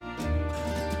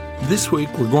This week,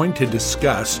 we're going to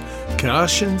discuss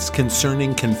cautions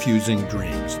concerning confusing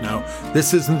dreams. Now,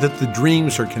 this isn't that the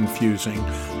dreams are confusing,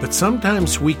 but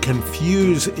sometimes we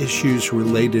confuse issues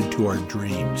related to our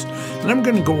dreams. And I'm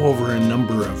going to go over a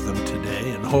number of them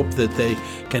today and hope that they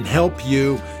can help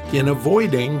you in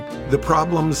avoiding the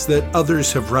problems that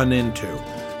others have run into.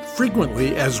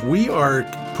 Frequently, as we are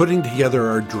putting together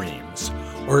our dreams,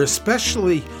 or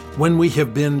especially when we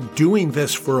have been doing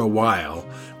this for a while,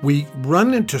 we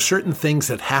run into certain things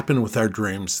that happen with our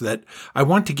dreams that I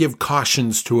want to give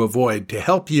cautions to avoid, to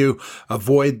help you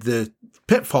avoid the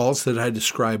pitfalls that I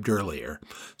described earlier.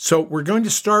 So we're going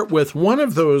to start with one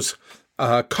of those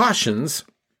cautions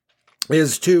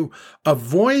is to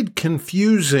avoid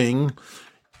confusing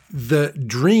the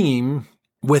dream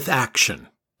with action.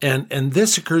 And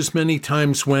this occurs many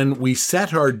times when we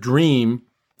set our dream,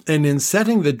 and in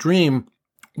setting the dream,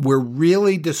 we're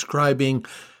really describing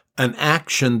an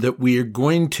action that we are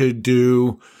going to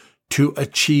do to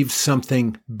achieve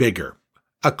something bigger.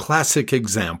 A classic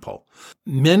example.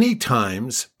 Many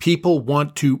times people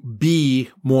want to be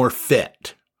more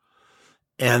fit.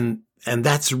 And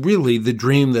that's really the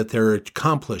dream that they're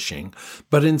accomplishing.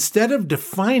 But instead of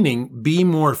defining be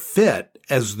more fit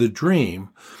as the dream,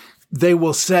 they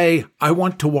will say, I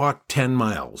want to walk 10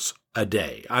 miles a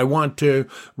day. I want to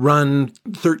run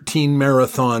 13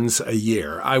 marathons a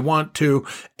year. I want to,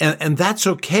 and that's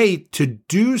okay to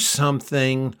do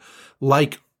something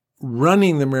like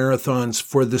running the marathons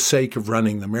for the sake of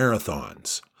running the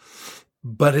marathons.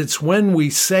 But it's when we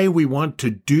say we want to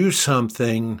do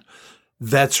something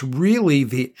that's really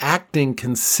the acting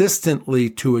consistently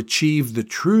to achieve the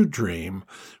true dream,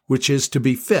 which is to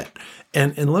be fit.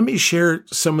 And let me share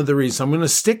some of the reasons. I'm going to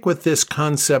stick with this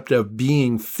concept of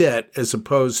being fit as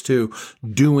opposed to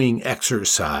doing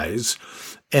exercise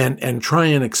and try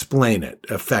and explain it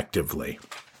effectively.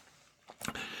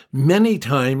 Many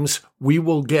times we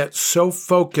will get so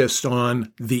focused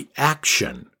on the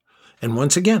action. And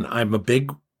once again, I'm a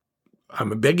big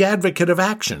advocate of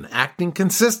action. Acting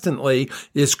consistently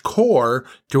is core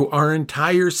to our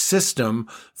entire system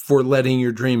for letting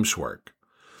your dreams work.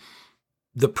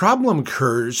 The problem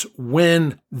occurs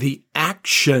when the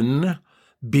action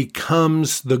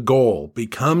becomes the goal,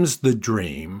 becomes the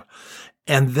dream,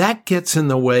 and that gets in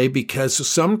the way because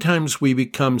sometimes we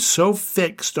become so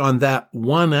fixed on that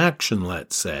one action,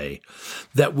 let's say,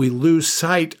 that we lose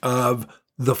sight of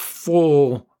the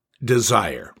full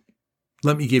desire.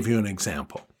 Let me give you an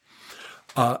example.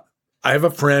 I have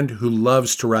a friend who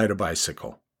loves to ride a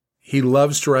bicycle. He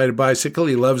loves to ride a bicycle.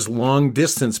 He loves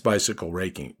long-distance bicycle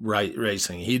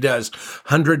racing. He does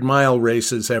 100-mile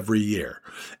races every year.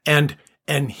 And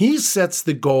he sets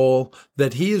the goal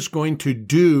that he is going to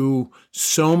do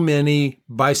so many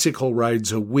bicycle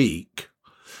rides a week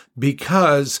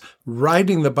because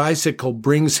riding the bicycle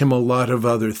brings him a lot of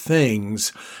other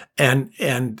things. And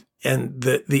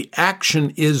the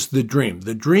action is the dream.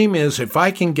 The dream is if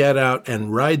I can get out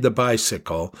and ride the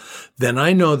bicycle, then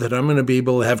I know that I'm going to be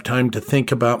able to have time to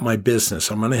think about my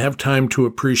business. I'm going to have time to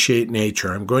appreciate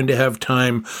nature. I'm going to have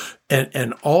time.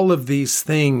 And all of these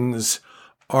things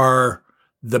are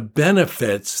the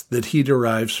benefits that he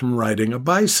derives from riding a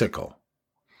bicycle.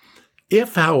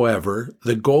 If, however,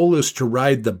 the goal is to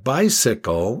ride the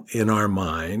bicycle in our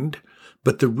mind,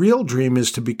 but the real dream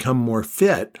is to become more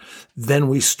fit, then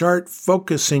we start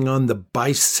focusing on the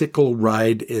bicycle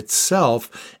ride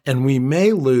itself, and we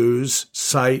may lose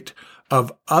sight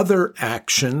of other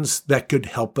actions that could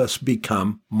help us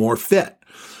become more fit.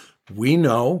 We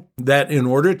know that in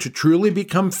order to truly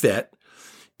become fit,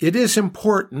 it is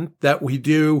important that we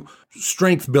do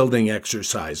strength building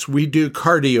exercise. We do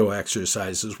cardio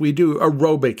exercises. We do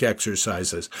aerobic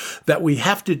exercises, that we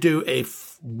have to do a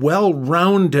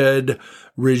well-rounded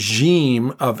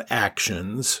regime of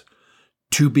actions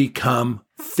to become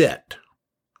fit.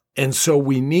 And so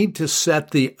we need to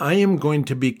set the I am going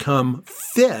to become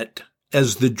fit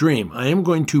as the dream. I am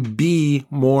going to be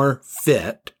more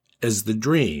fit as the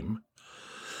dream.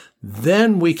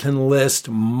 Then we can list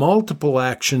multiple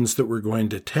actions that we're going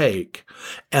to take,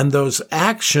 and those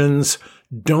actions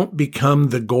don't become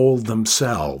the goal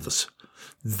themselves.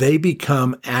 They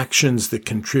become actions that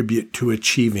contribute to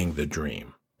achieving the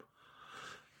dream.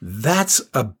 That's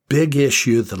a big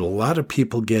issue that a lot of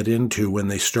people get into when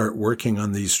they start working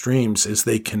on these dreams, is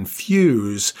they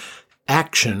confuse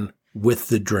action with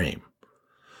the dream.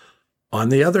 On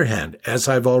the other hand, as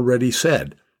I've already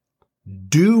said,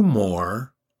 do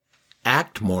more,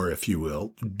 act more, if you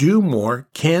will. Do more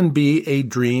can be a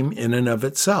dream in and of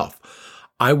itself.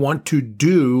 I want to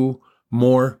do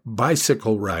more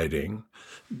bicycle riding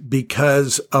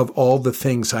because of all the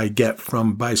things I get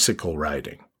from bicycle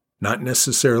riding. not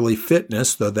necessarily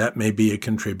fitness, though that may be a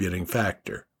contributing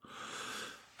factor.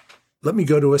 Let me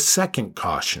go to a second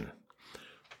caution.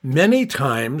 Many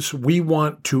times we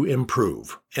want to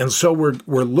improve. And so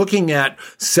we're looking at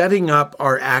setting up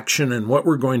our action and what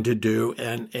we're going to do.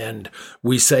 And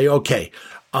we say, okay,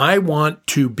 I want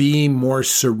to be more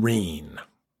serene.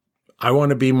 I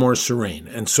want to be more serene.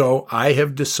 And so I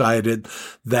have decided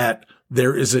that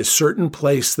there is a certain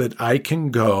place that I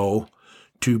can go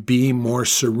to be more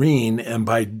serene. And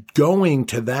by going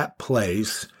to that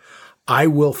place, I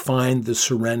will find the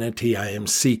serenity I am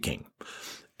seeking.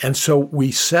 And so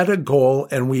we set a goal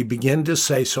and we begin to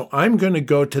say, so I'm going to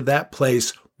go to that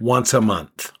place once a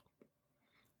month.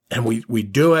 And we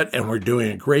do it, and we're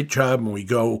doing a great job, and we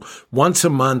go once a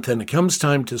month, and it comes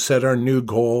time to set our new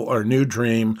goal, our new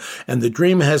dream, and the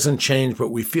dream hasn't changed,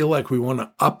 but we feel like we want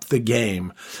to up the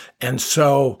game. And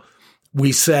so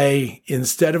we say,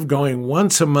 instead of going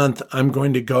once a month, I'm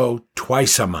going to go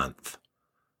twice a month.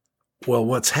 Well,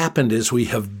 what's happened is we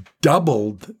have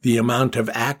doubled the amount of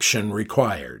action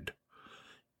required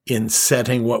in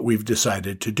setting what we've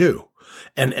decided to do.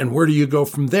 And where do you go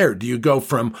from there? Do you go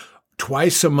from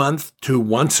twice a month to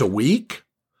once a week?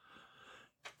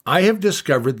 I have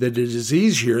discovered that it is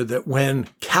easier that when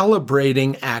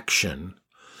calibrating action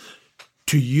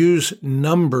to use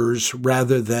numbers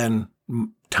rather than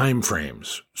time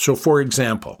frames. So for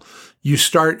example, you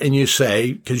start and you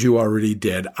say, because you already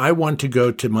did, I want to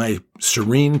go to my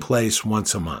serene place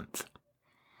once a month.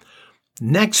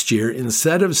 Next year,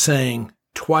 instead of saying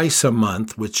twice a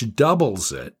month, which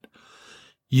doubles it,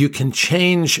 you can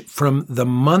change from the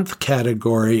month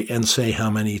category and say how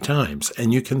many times.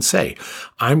 And you can say,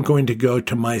 I'm going to go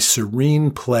to my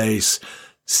serene place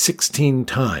 16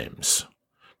 times.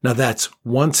 Now that's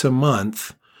once a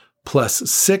month plus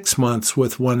 6 months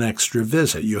with one extra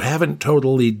visit. You haven't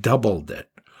totally doubled it.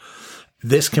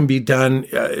 This can be done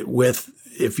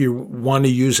if you want to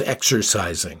use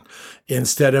exercising.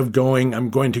 Instead of I'm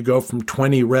going to go from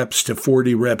 20 reps to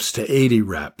 40 reps to 80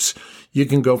 reps. You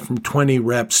can go from 20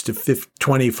 reps to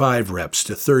 25 reps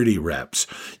to 30 reps.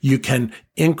 You can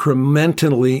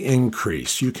incrementally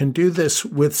increase. You can do this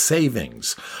with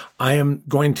savings. I am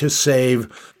going to save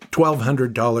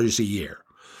 $1,200 a year.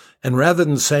 And rather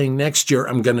than saying next year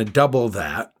I'm going to double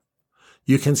that,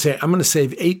 you can say I'm going to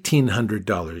save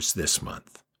 $1,800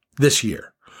 this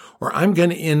year. Or I'm going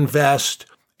to invest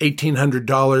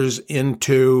 $1,800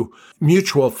 into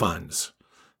mutual funds.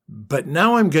 But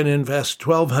now I'm going to invest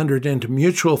 $1,200 into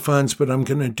mutual funds, but I'm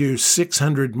going to do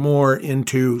 $600 more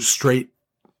into straight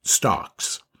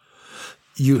stocks.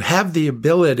 You have the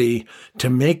ability to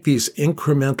make these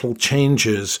incremental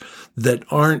changes that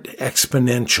aren't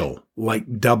exponential,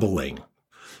 like doubling.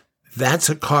 That's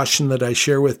a caution that I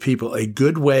share with people. A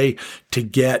good way to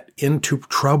get into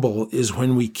trouble is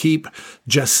when we keep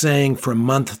just saying from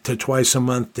month to twice a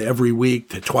month to every week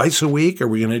to twice a week. Are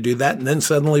we going to do that? And then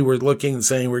suddenly we're looking and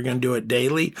saying we're going to do it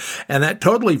daily. And that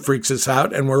totally freaks us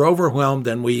out and we're overwhelmed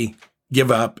and we give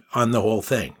up on the whole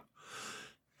thing.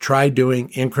 Try doing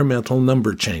incremental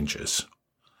number changes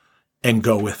and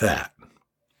go with that.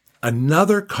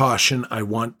 Another caution I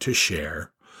want to share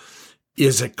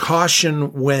is a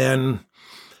caution when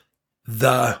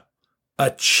the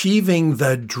achieving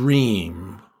the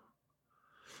dream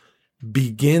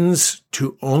begins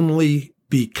to only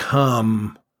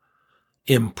become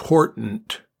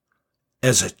important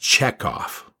as a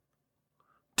checkoff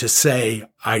to say,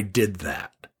 I did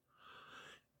that.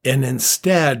 And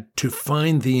instead to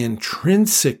find the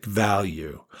intrinsic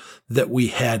value that we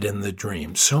had in the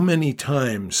dream. So many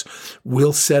times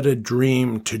we'll set a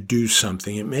dream to do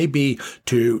something. It may be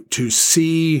to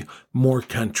see more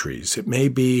countries. It may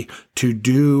be to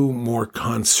do more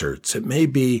concerts. It may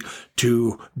be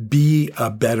to be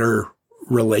a better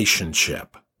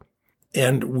relationship.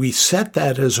 And we set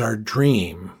that as our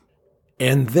dream.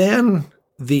 And then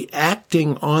the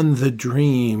acting on the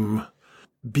dream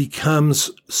becomes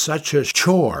such a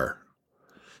chore,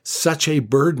 such a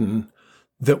burden,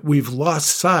 that we've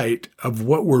lost sight of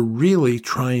what we're really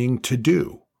trying to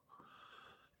do.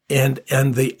 And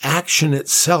the action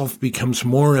itself becomes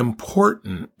more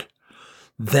important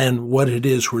than what it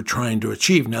is we're trying to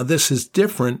achieve. Now, this is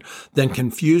different than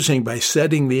confusing by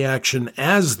setting the action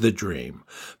as the dream.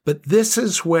 But this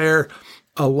is where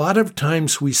a lot of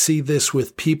times we see this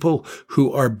with people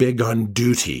who are big on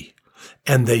duty,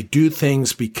 and they do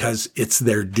things because it's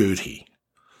their duty.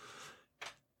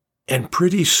 And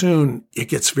pretty soon, it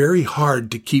gets very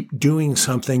hard to keep doing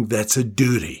something that's a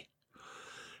duty.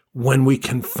 When we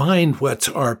can find what's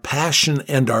our passion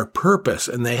and our purpose,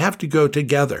 and they have to go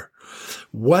together.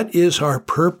 What is our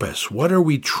purpose? What are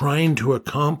we trying to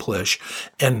accomplish?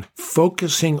 And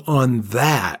focusing on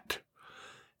that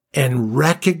and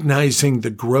recognizing the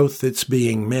growth that's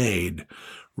being made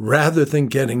rather than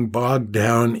getting bogged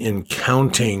down in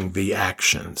counting the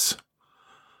actions.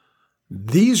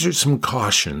 These are some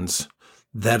cautions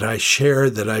that I share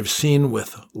that I've seen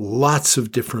with lots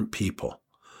of different people.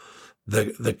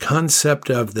 The concept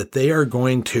of that they are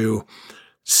going to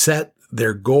set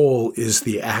their goal is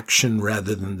the action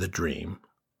rather than the dream.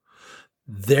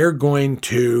 They're going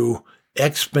to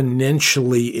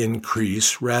exponentially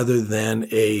increase rather than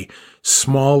a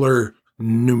smaller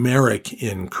numeric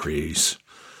increase.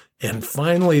 And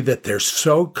finally, that they're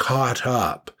so caught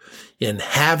up in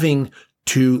having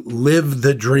to live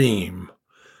the dream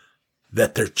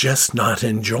that they're just not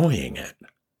enjoying it.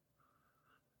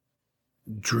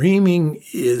 Dreaming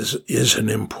is an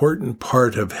important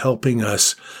part of helping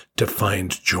us to find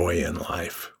joy in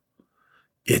life.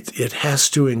 It has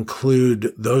to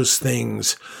include those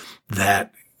things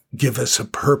that give us a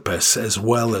purpose as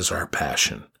well as our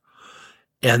passion.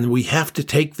 And we have to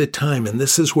take the time, and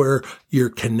this is where your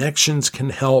connections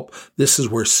can help. This is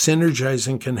where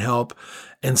synergizing can help.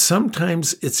 And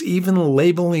sometimes it's even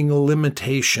labeling a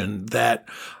limitation that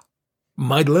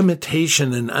my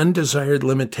limitation, an undesired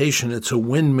limitation, it's a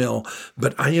windmill,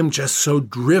 but I am just so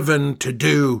driven to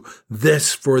do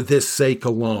this for this sake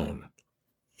alone.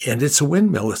 And it's a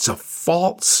windmill. It's a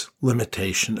false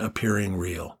limitation appearing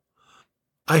real.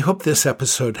 I hope this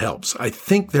episode helps. I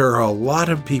think there are a lot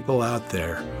of people out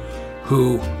there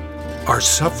who are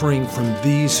suffering from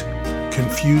these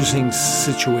confusing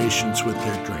situations with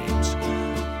their dreams.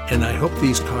 And I hope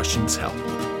these cautions help.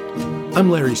 I'm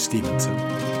Larry Stevenson.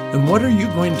 And what are you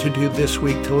going to do this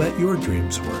week to let your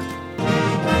dreams work?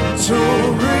 To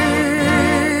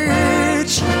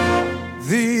reach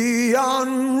the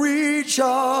unreachable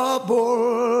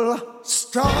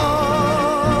star.